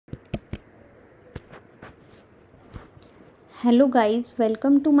Hello guys,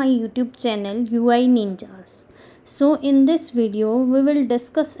 welcome to my YouTube channel UI Ninjas. So in this video we will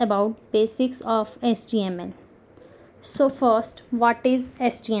discuss about basics of HTML. So first, what is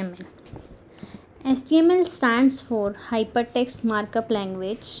HTML? HTML stands for Hypertext Markup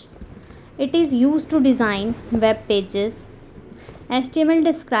Language. It is used to design web pages. HTML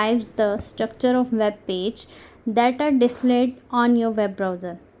describes the structure of web page that are displayed on your web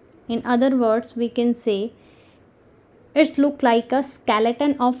browser. In other words, we can say it looks like a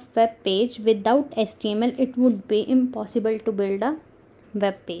skeleton of web page. Without HTML, it would be impossible to build a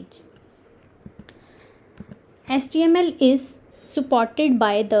web page. HTML is supported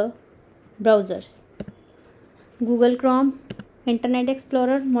by the browsers Google Chrome, Internet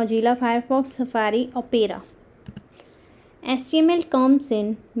Explorer, Mozilla Firefox, Safari, Opera. HTML comes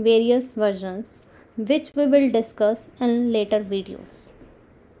in various versions, which we will discuss in later videos.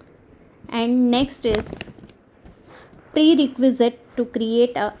 And next is prerequisite to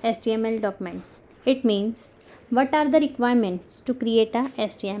create a HTML document. It means what are the requirements to create a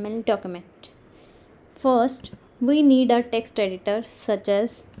HTML document. First, we need a text editor such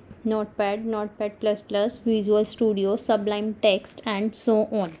as Notepad, Notepad++, Visual Studio, Sublime Text and so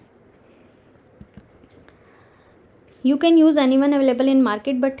on. You can use anyone available in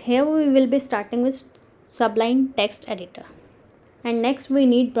market, but here we will be starting with Sublime Text Editor. And next we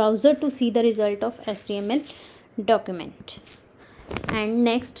need browser to see the result of HTML document. And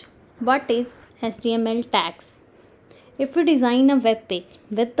next, what is HTML tags? If we design a web page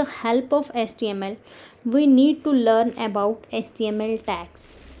with the help of HTML, we need to learn about HTML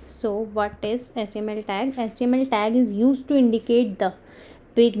tags. So what is HTML tag? HTML tag is used to indicate the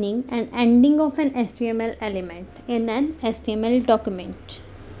beginning and ending of an HTML element in an HTML document.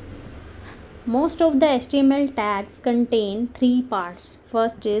 Most of the HTML tags contain three parts.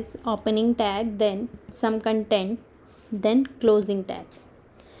 First is opening tag, then some content, then closing tag.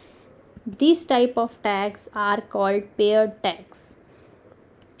 These type of tags are called paired tags.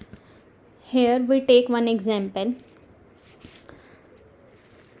 Here we take one example.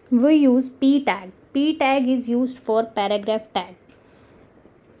 We use p tag. P tag is used for paragraph tag.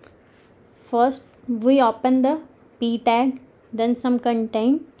 First we open the p tag, then some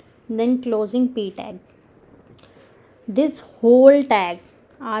content, then closing p tag. This whole tag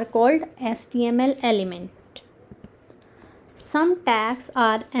are called HTML element. Some tags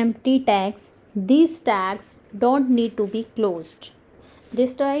are empty tags. These tags don't need to be closed.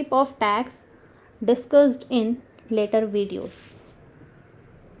 This type of tags discussed in later videos.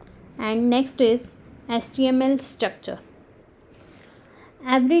 And next is HTML structure.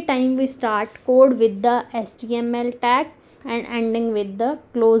 Every time we start code with the HTML tag and ending with the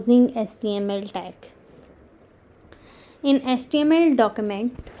closing HTML tag. In HTML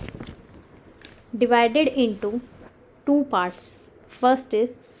document divided into two parts. First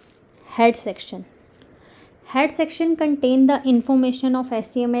is head section. Head section contain the information of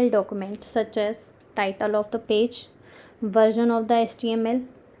HTML document such as title of the page, version of the HTML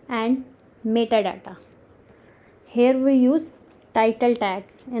and metadata. Here we use title tag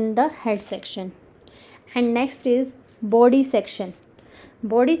in the head section. And next is body section.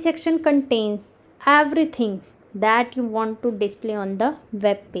 Body section contains everything that you want to display on the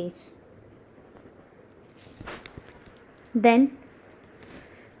web page. Then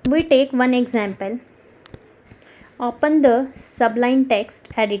we take one example. Open the Sublime Text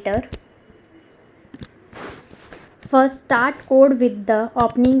Editor. First start code with the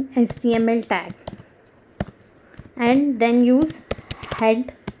opening HTML tag and then use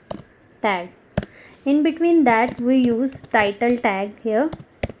head tag. In between that we use title tag here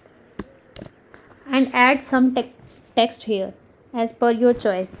and add some text here as per your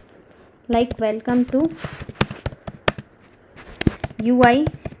choice, like welcome to UI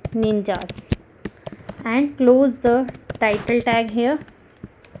Ninjas, and close the title tag here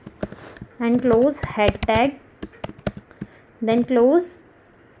and close head tag, then close,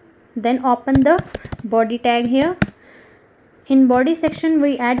 then open the body tag here. In body section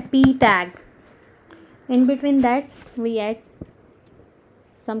we add p tag. In between that we add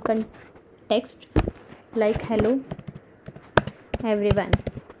some text like hello everyone,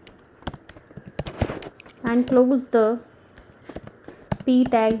 and close the p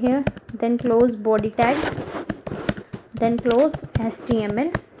tag here, then close body tag, then close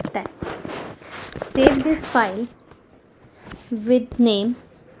HTML tag. Save this file with name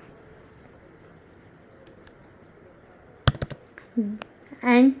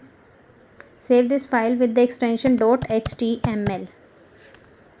and save this file with the extension .html.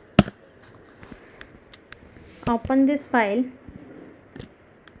 Open this file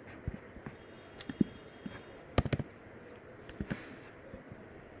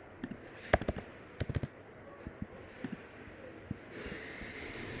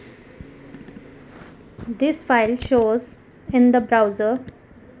This file shows in the browser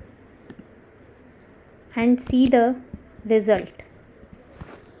and see the result.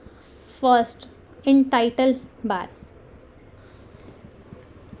 First, in title bar,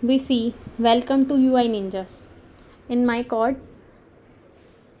 we see welcome to UI Ninjas. In my code,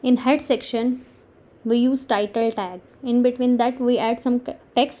 in head section, we use title tag. In between that, we add some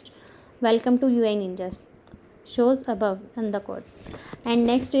text, welcome to UI Ninjas, shows above in the code. And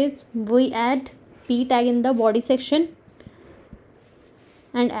next is we add p tag in the body section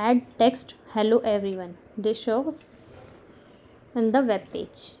and add text hello everyone. This shows in the web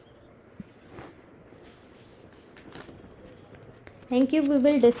page. Thank you. We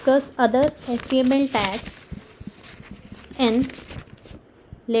will discuss other HTML tags in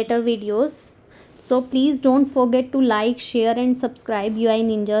later videos. So please don't forget to like, share and subscribe UI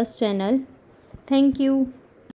Ninjas channel. Thank you.